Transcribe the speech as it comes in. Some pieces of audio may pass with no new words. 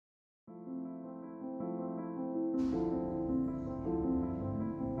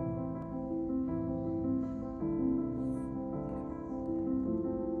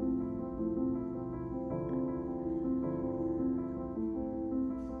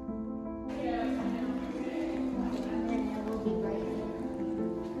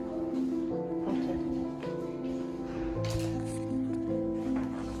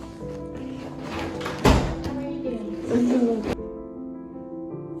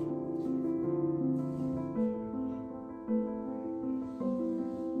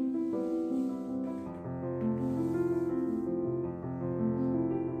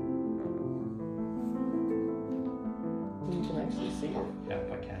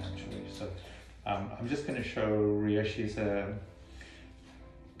So I'm just going to show Ria. She's a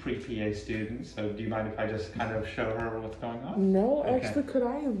pre-PA student, so do you mind if I just kind of show her what's going on? No, Okay. actually, could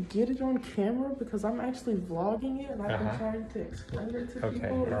I get it on camera, because I'm actually vlogging it and I've been trying to explain it to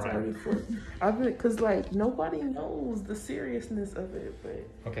people. It's already because like nobody knows the seriousness of it.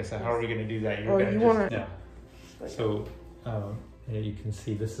 But okay, so how are we going to do that? You're gonna yeah. So you can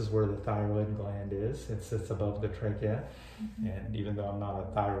see this is where the thyroid gland is. It sits above the trachea, and even though I'm not a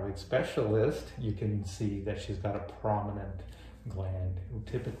thyroid specialist, you can see that she's got a prominent gland.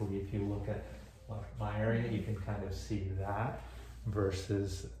 Typically, if you look at my area, you can kind of see that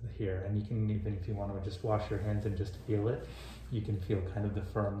versus here. And you can, even if you want to just wash your hands and just feel it, you can feel kind of the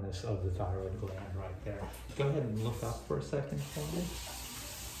firmness of the thyroid gland right there. Go ahead and look up for a second for me.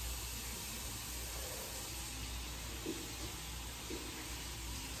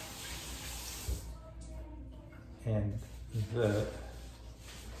 And the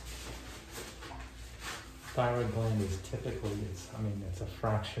thyroid gland is typically, it's a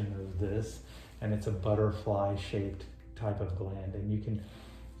fraction of this, and it's a butterfly-shaped type of gland, and you can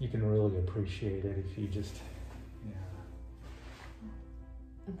really appreciate it if you just,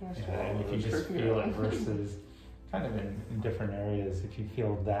 and if you just feel it versus kind of in different areas. If you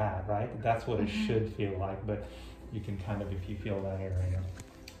feel that, right, that's what it should feel like, but you can kind of, if you feel that area.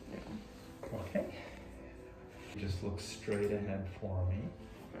 Okay. Just look straight ahead for me.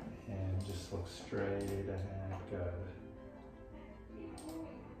 And just look straight ahead, good.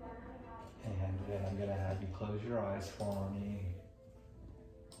 And then I'm gonna have you close your eyes for me.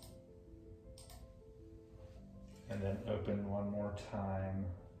 And then open one more time.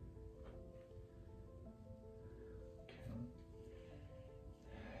 Okay.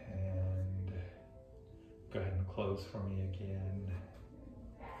 And go ahead and close for me again.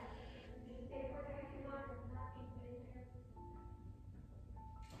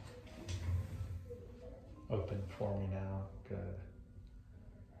 Open for me now, good.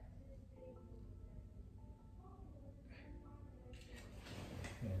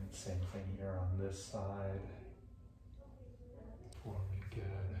 And same thing here on this side. For me,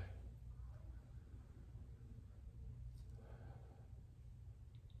 good.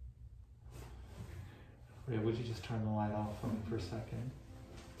 Ray, would you just turn the light off for me for a second?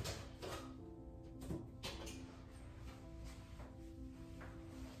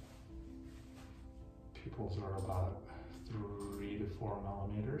 Pupils are about 3 to 4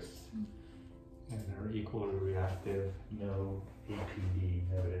 millimeters, and they're equally reactive, no APD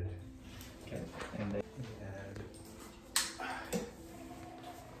noted. Okay, and then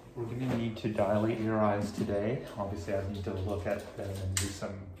we're going to need to dilate your eyes today. Obviously, I need to look at them and do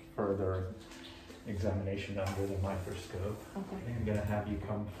some further examination under the microscope. Okay. I'm going to have you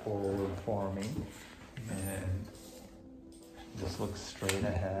come forward for me and just look straight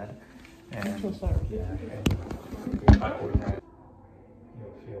ahead. And I'm so sorry. Yeah, you'll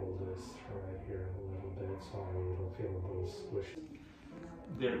feel this right here a little bit. Sorry, it'll feel a little squishy.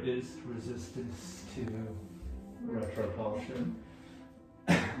 There is resistance to retropulsion.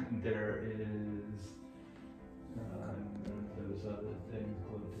 There is those other things,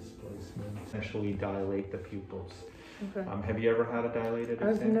 glute displacement. Essentially dilate the pupils. Okay. Have you ever had a dilated exam?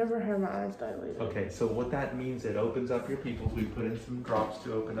 I've never had my eyes dilated. Okay, so what that means, it opens up your pupils. We put in some drops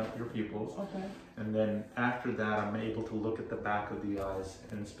to open up your pupils. Okay. And then after that, I'm able to look at the back of the eyes.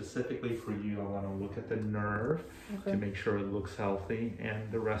 And specifically for you, I want to look at the nerve to make sure it looks healthy,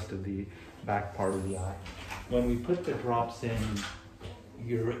 and the rest of the back part of the eye. When we put the drops in,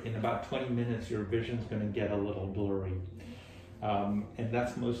 in about 20 minutes, your vision's going to get a little blurry. And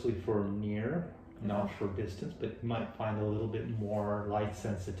that's mostly for near, not for distance, but you might find a little bit more light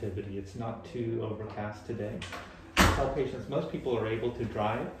sensitivity. It's not too overcast today. I tell patients, most people are able to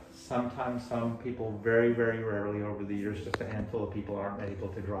drive. Sometimes some people, very, very rarely over the years, just a handful of people aren't able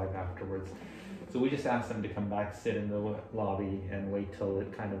to drive afterwards. So we just ask them to come back, sit in the lobby, and wait till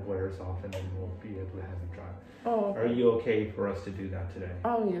it kind of wears off, and then we'll be able to have you drive. Oh, okay. Are you okay for us to do that today?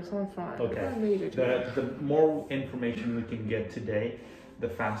 Oh, yes, I'm fine. Okay. The more information we can get today, the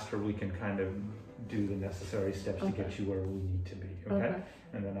faster we can kind of do the necessary steps to get you where we need to be, okay?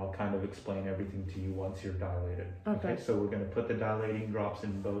 And then I'll kind of explain everything to you once you're dilated. Okay. So we're going to put the dilating drops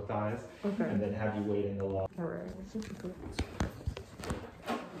in both eyes, and then have you wait in the lobby. All right. You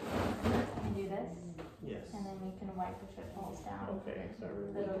do this? Yes. And then we can wipe if it falls down. Okay, sorry.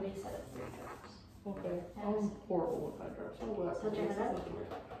 It'll reset it through drops. Okay. I'm horrible with eye drops. Tilt your head up,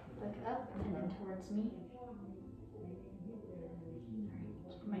 look up, and then towards me.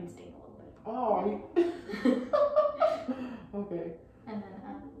 Might sting a little bit. Oh. Okay. And then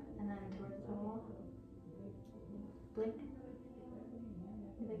up, and then towards the wall. Blink.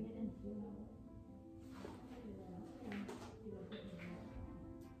 Did I get in? There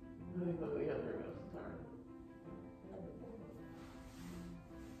you go. Yeah, there it goes. Sorry.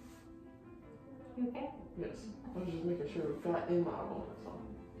 You okay? Yes. I was just making sure it got in my eyeball. That's all.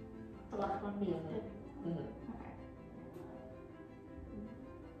 The last one being good. Mm-hmm. Okay.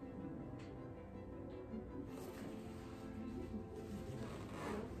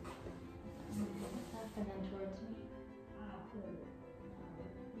 Up and then towards me.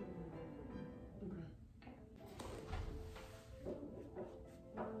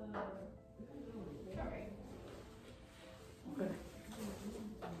 Okay.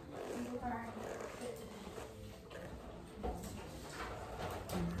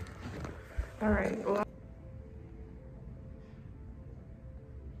 All right. Well,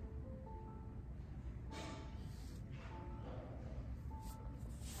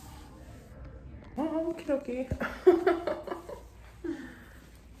 oh, okay. I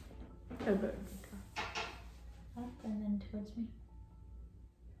bet. Up and then towards me.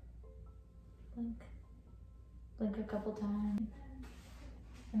 Blink. Blink a couple times.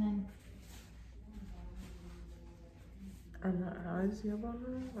 And then Are my eyes yellow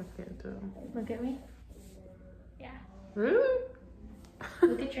now? I can't tell. look at me. Yeah. Really?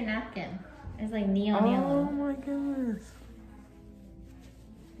 Look at your napkin. It's like neon Oh yellow. my goodness.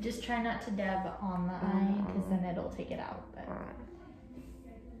 Just try not to dab on the eye because then it'll take it out. But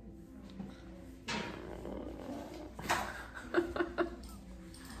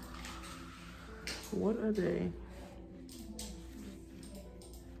What a day.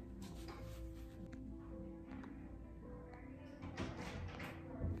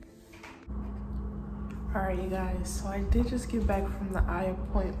 All right, you guys, so I did just get back from the eye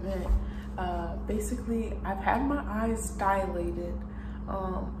appointment. Basically, I've had my eyes dilated.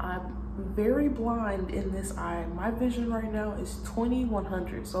 I'm very blind in this eye. My vision right now is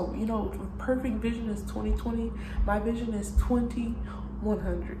 20/100. So, you know, perfect vision is 20/20. My vision is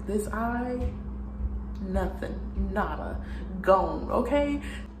 20/100. This eye, nothing, nada, gone, okay?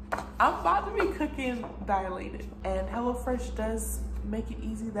 I'm about to be cooking dilated, and HelloFresh does make it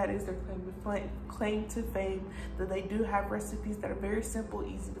easy. That is their claim to fame, that they do have recipes that are very simple,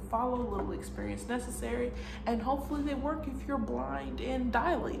 easy to follow, little experience necessary, and hopefully they work if you're blind and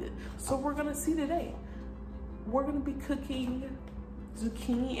dilated. So we're gonna see today. We're gonna be cooking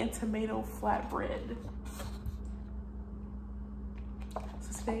zucchini and tomato flatbread.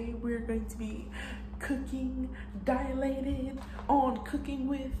 So today we're going to be cooking dilated on Cooking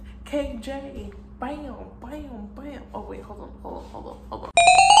with KJ. Bam, bam, bam. Oh wait, hold on.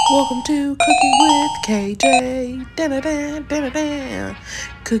 Welcome to Cooking with KJ. Da-da-da, da-da-da.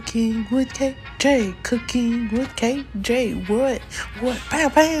 Cooking with KJ. Cooking with KJ. What? Pow,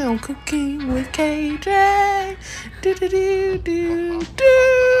 pow. Cooking with KJ. Do-do-do-do-do.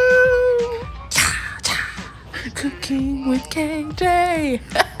 Cooking with KJ.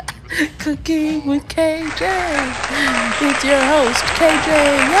 Cooking with KJ. It's your host, KJ.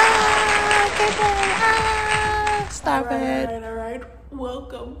 Yeah, KJ. Ah, stop it. All right.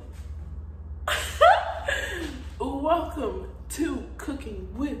 Welcome. Welcome to Cooking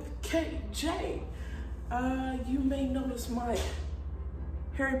with KJ. You may notice my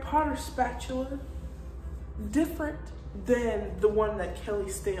Harry Potter spatula different than the one that Kelly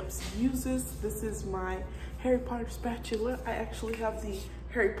Stamps uses. This is my Harry Potter spatula. I actually have the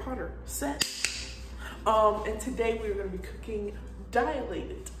Harry Potter set. And today we're going to be cooking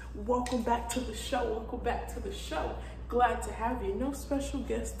dilated. Welcome back to the show. Glad to have you. No special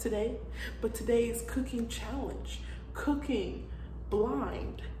guest today, but today's cooking challenge. Cooking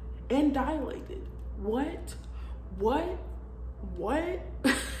blind and dilated. What?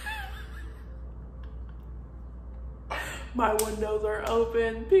 My windows are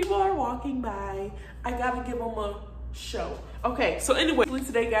open. People are walking by. I gotta give them a show. Okay, so anyway,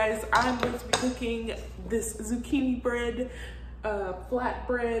 today guys, I'm going to be cooking this zucchini bread,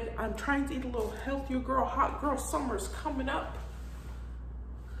 flatbread. I'm trying to eat a little healthier, girl. Hot girl summer's coming up.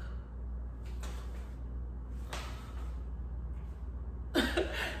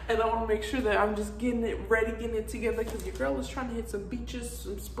 And I want to make sure that I'm just getting it ready, getting it together, because your girl is trying to hit some beaches,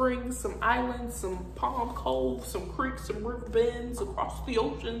 some springs, some islands, some palm coves, some creeks, some river bends across the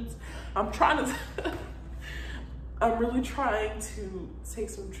oceans. I'm really trying to take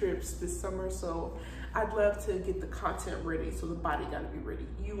some trips this summer, so I'd love to get the content ready, so the body gotta be ready.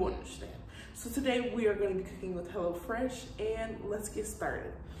 You understand. So today we are going to be cooking with HelloFresh, and let's get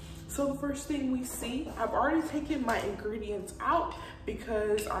started. So the first thing we see, I've already taken my ingredients out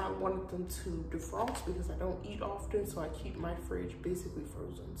because I wanted them to defrost, because I don't eat often, so I keep my fridge basically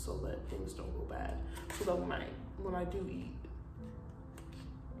frozen so that things don't go bad. So that when I do eat,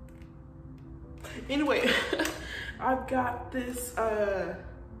 Anyway, I've got this,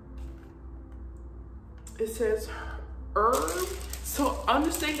 it says herb. So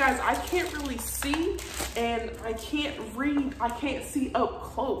understand guys, I can't really see and I can't read, I can't see up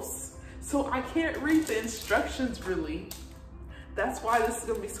close. So I can't read the instructions really. That's why this is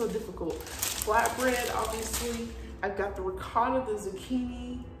gonna be so difficult. Flatbread, obviously. I've got the ricotta, the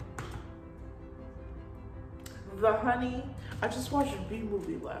zucchini, the honey. I just watched a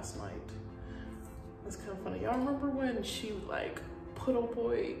B-movie last night. That's kind of funny. Y'all remember when she like put old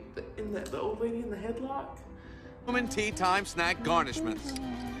boy in the old lady in the headlock? Woman tea time snack garnishments.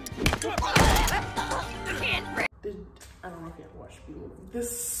 I don't know if you have watched B-movie. The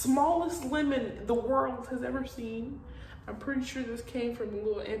smallest lemon the world has ever seen. I'm pretty sure this came from a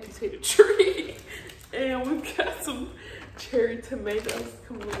little amputated tree. And we've got some cherry tomatoes.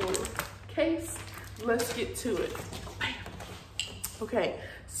 Come in a little case. Let's get to it. Bam. Okay,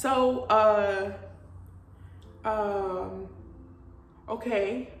 so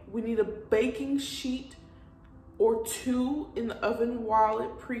okay, we need a baking sheet or 2 in the oven while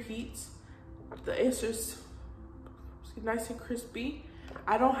it preheats. The answer's nice and crispy.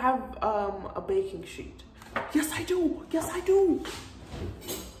 I don't have a baking sheet. Yes, I do. Yes, I do.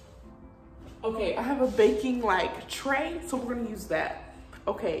 Okay, I have a baking like tray, so we're gonna use that.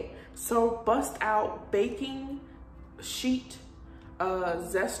 Okay, so bust out baking sheet,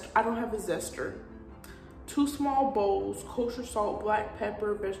 zest. I don't have a zester. 2 small bowls, kosher salt, black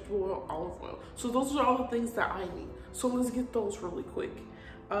pepper, vegetable oil, olive oil. So those are all the things that I need. So let's get those really quick.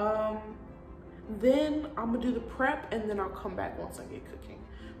 Then I'm gonna do the prep and then I'll come back once I get cooking.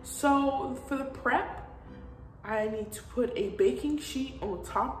 So for the prep, I need to put a baking sheet on the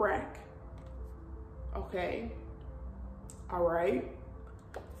top rack. Okay, all right.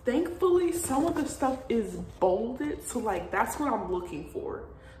 Thankfully, some of the stuff is bolded, so like that's what I'm looking for.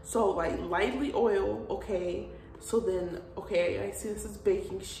 So like lightly oil, okay. So then, okay, I see this is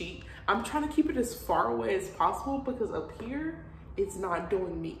baking sheet. I'm trying to keep it as far away as possible because up here, it's not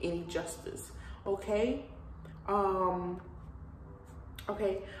doing me any justice, okay?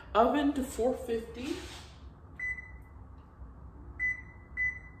 Okay, oven to 450.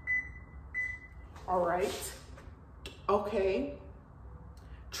 All right, okay.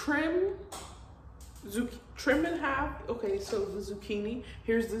 Trim in half. Okay, so the zucchini,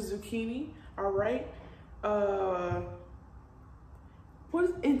 here's the zucchini, all right.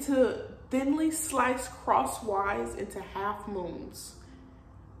 Put into thinly sliced crosswise into half moons.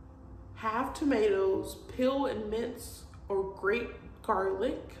 Half tomatoes, peel and mince or grate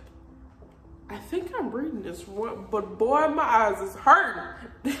garlic. I think I'm reading this wrong, but boy, my eyes is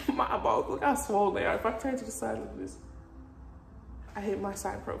hurting. My eyeballs, look how swollen they are. If I turn to the side like this, I hit my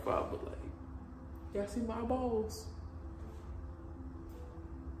side profile, but like, y'all see my eyeballs?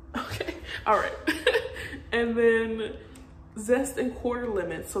 Okay, all right. And then zest and quarter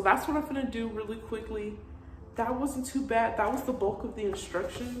lemon. So that's what I'm gonna do really quickly. That wasn't too bad. That was the bulk of the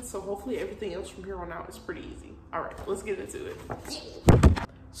instructions. So hopefully everything else from here on out is pretty easy. All right, let's get into it.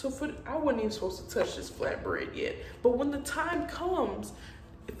 So I wasn't even supposed to touch this flatbread yet, but when the time comes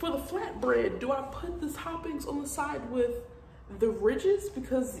for the flatbread, do I put the toppings on the side with the ridges?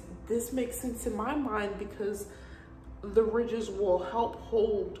 Because this makes sense in my mind because the ridges will help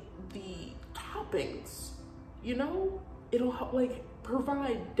hold the toppings, you know? It'll help like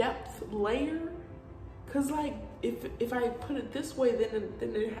provide depth layer. Cause like if I put it this way, then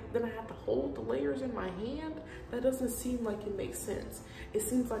I have to hold the layers in my hand. That doesn't seem like it makes sense. It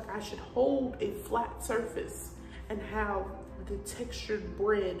seems like I should hold a flat surface and have the textured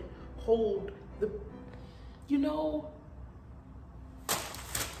bread hold the, you know.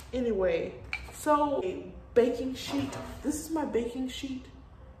 Anyway, so a baking sheet. This is my baking sheet.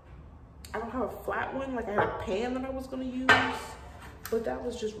 I don't have a flat one. Like I had a pan that I was gonna use, but that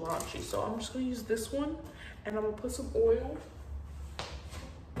was just raunchy. So I'm just gonna use this one and I'm gonna put some oil.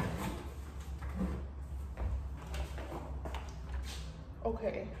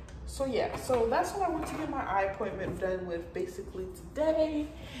 Okay, so yeah, so that's what I went to get my eye appointment done with basically today.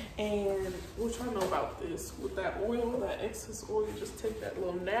 And what y'all know about this? With that oil, that excess oil, just take that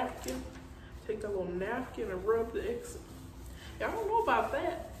little napkin, and rub the excess. Y'all don't know about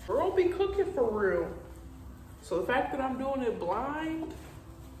that. Girl be cooking for real. So the fact that I'm doing it blind,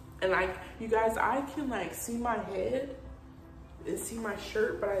 and like, you guys, I can like see my head and see my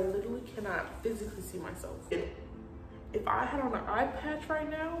shirt, but I literally cannot physically see myself. If I had on an eye patch right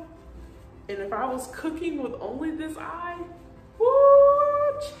now, and if I was cooking with only this eye,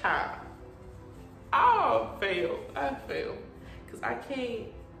 woo, child, I failed. Cause I can't,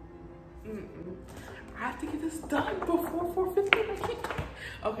 I have to get this done before 4:15, I can't.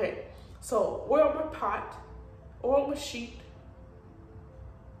 Okay, So oil my pot, oil my sheet.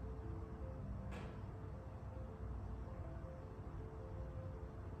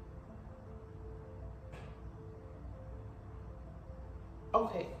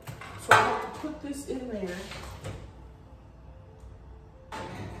 Okay, so I have to put this in there.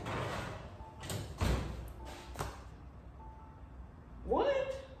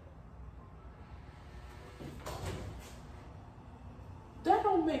 What? That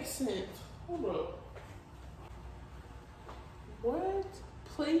don't make sense. Hold up. What?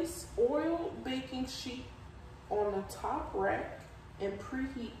 Place oil baking sheet on the top rack and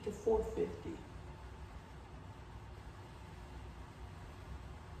preheat to 450.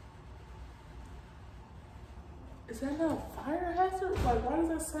 Is that not a fire hazard? Like, why does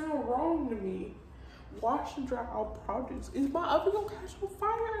that sound wrong to me? Wash and dry all produce. Is my oven gonna catch on fire?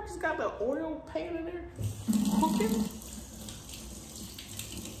 I just got the oil pan in there cooking.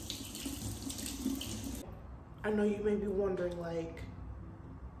 I know you may be wondering, like,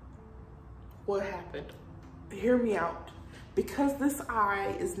 what happened? Hear me out. Because this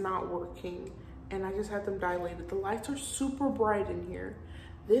eye is not working and I just had them dilated, the lights are super bright in here.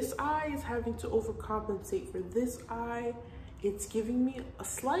 This eye is having to overcompensate for this eye. It's giving me a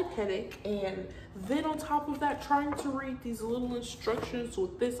slight headache, and then on top of that, trying to read these little instructions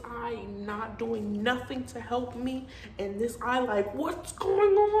with this eye not doing nothing to help me, and this eye like, what's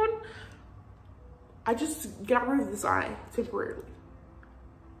going on? I just got rid of this eye temporarily.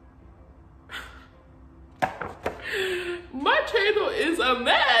 My channel is a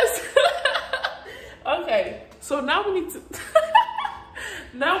mess. Okay, so now we need to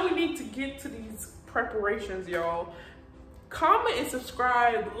now we need to get to these preparations, y'all. Comment and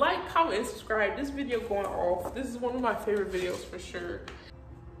subscribe. Like, comment, and subscribe. This video going off. This is one of my favorite videos for sure.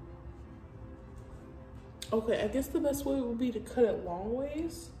 Okay, I guess the best way would be to cut it long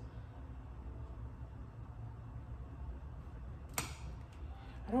ways.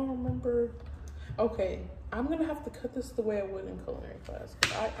 I don't remember. Okay, I'm gonna have to cut this the way I would in culinary class,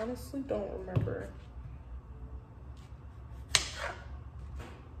 because I honestly don't remember.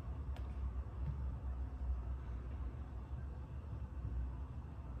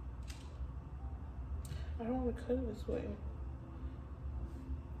 I don't want to cut it this way.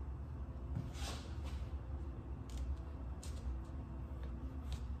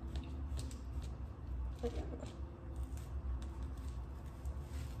 Okay.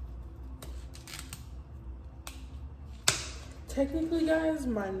 Technically, guys,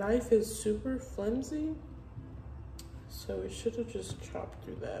 my knife is super flimsy, so it should have just chopped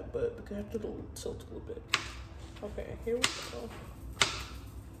through that, but I have to tilt a little bit. Okay, here we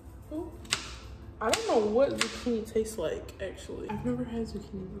go. Ooh. I don't know what zucchini tastes like, actually. I've never had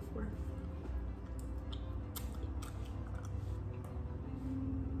zucchini before.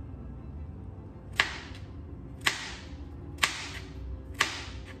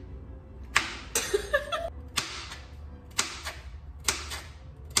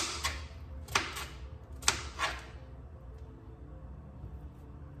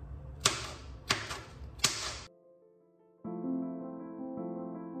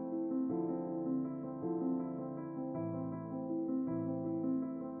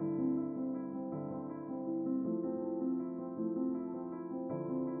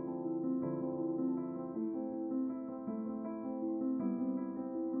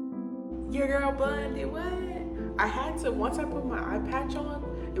 Your girl Bundy, what? I had to, once I put my eye patch on,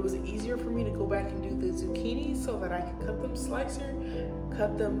 it was easier for me to go back and do the zucchini so that I could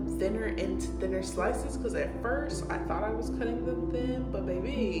cut them thinner into thinner slices, because at first I thought I was cutting them thin, but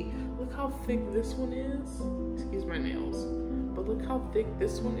baby, look how thick this one is. Excuse my nails. But look how thick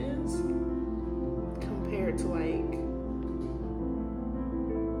this one is compared to, like,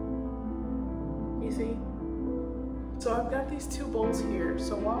 you see? So I've got these two bowls here.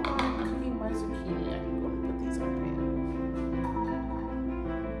 So while I'm cooking my zucchini, I can go and put these in a pan.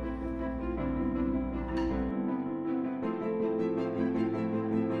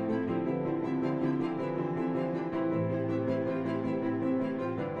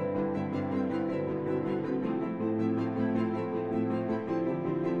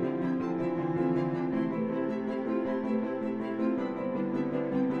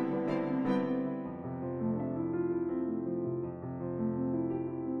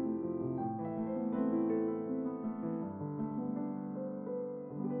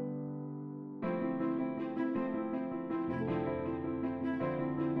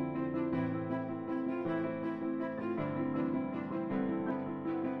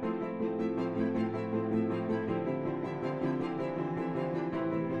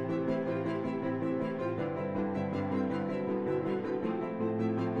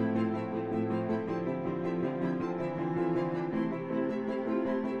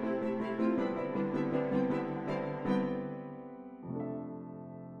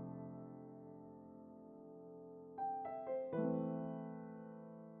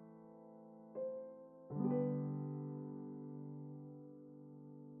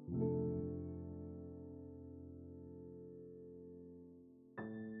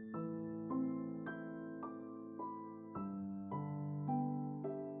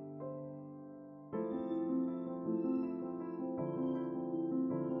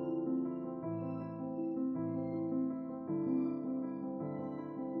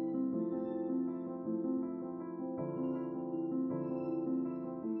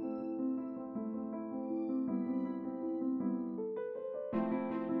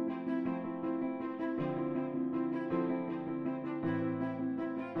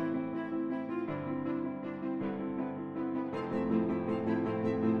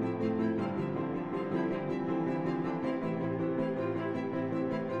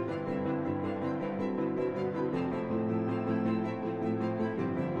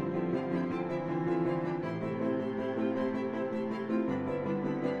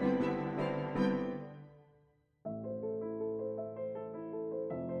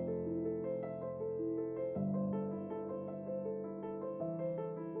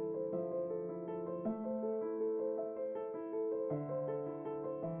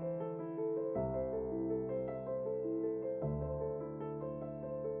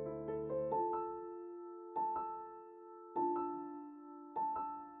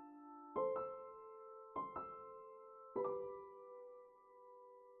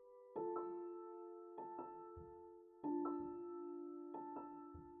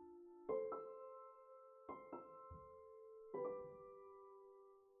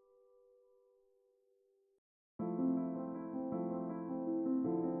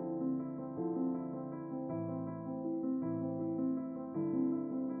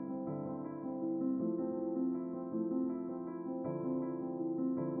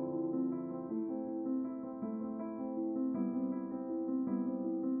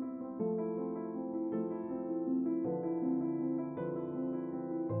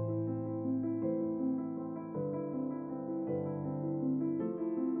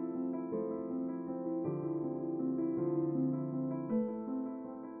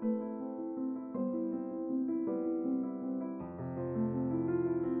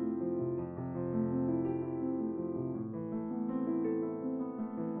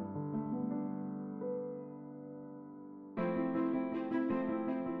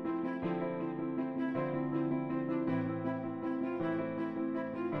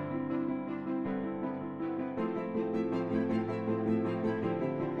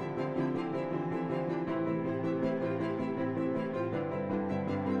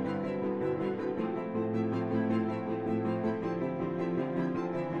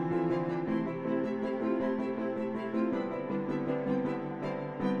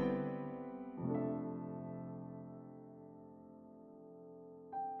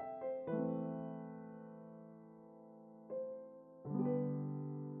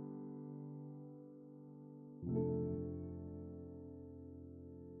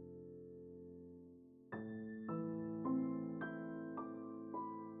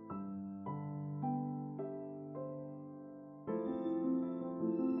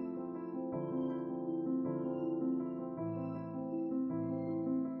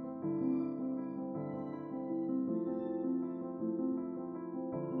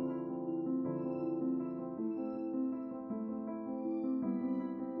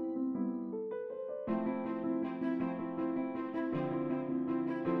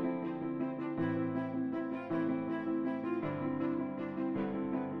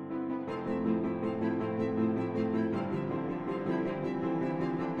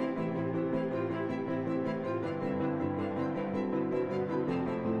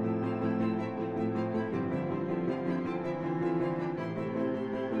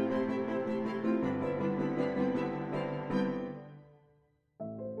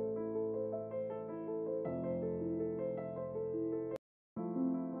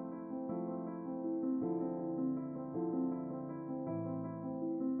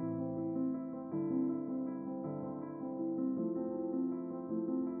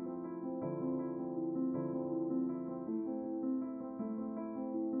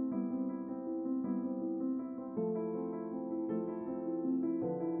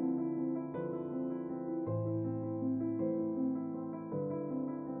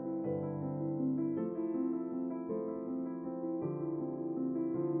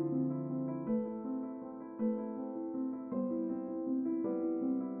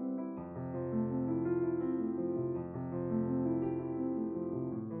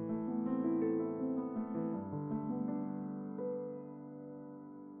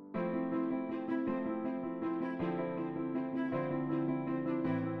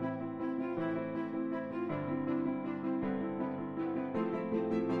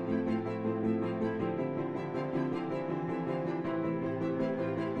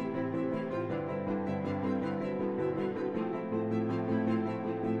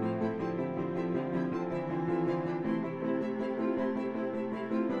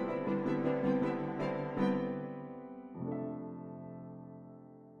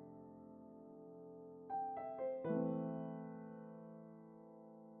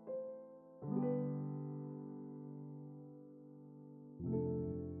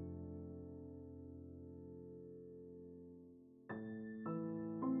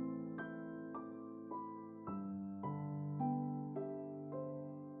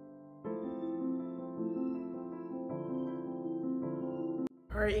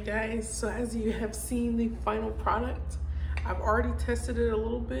 Alright you guys, so as you have seen the final product, I've already tested it a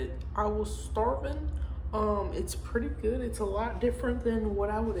little bit. I was starving. It's pretty good. It's a lot different than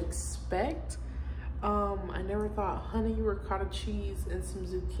what I would expect. I never thought honey, ricotta cheese, and some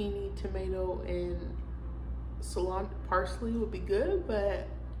zucchini, tomato, and cilantro, parsley would be good, but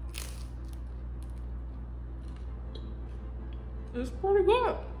it's pretty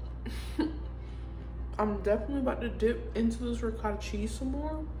good. I'm definitely about to dip into this ricotta cheese some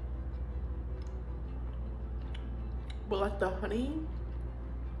more. But like the honey,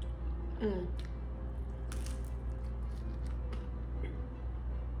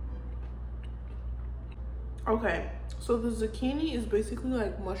 Okay, so the zucchini is basically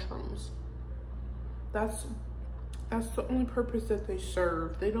like mushrooms. That's the only purpose that they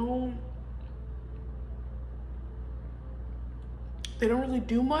serve. They don't really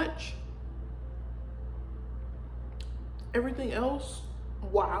do much. Everything else,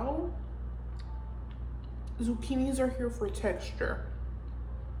 wow. Zucchinis are here for texture.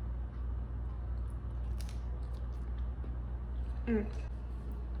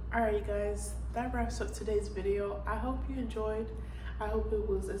 Alright you guys, that wraps up today's video. I hope you enjoyed. I hope it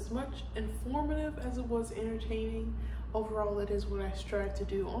was as much informative as it was entertaining. Overall, that is what I strive to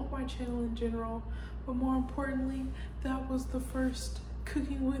do on my channel in general. But more importantly, that was the first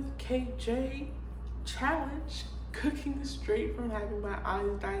Cooking with KJ challenge. Cooking straight from having my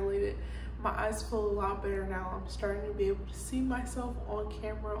eyes dilated. My eyes feel a lot better now. I'm starting to be able to see myself on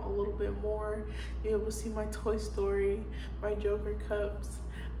camera a little bit more. Be able to see my Toy Story, my Joker cups.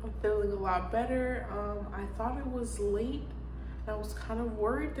 I'm feeling a lot better. I thought it was late. I was kind of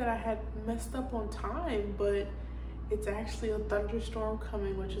worried that I had messed up on time, but it's actually a thunderstorm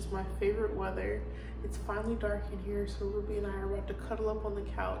coming, which is my favorite weather. It's finally dark in here, so Ruby and I are about to cuddle up on the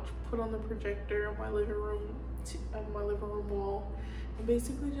couch, put on the projector on my living room wall, and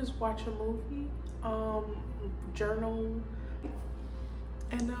basically just watch a movie, journal,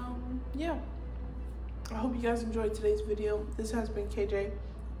 and yeah. I hope you guys enjoyed today's video. This has been KJ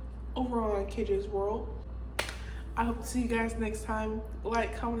overall at KJ's World. I hope to see you guys next time.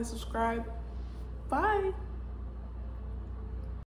 Like, comment, and subscribe. Bye.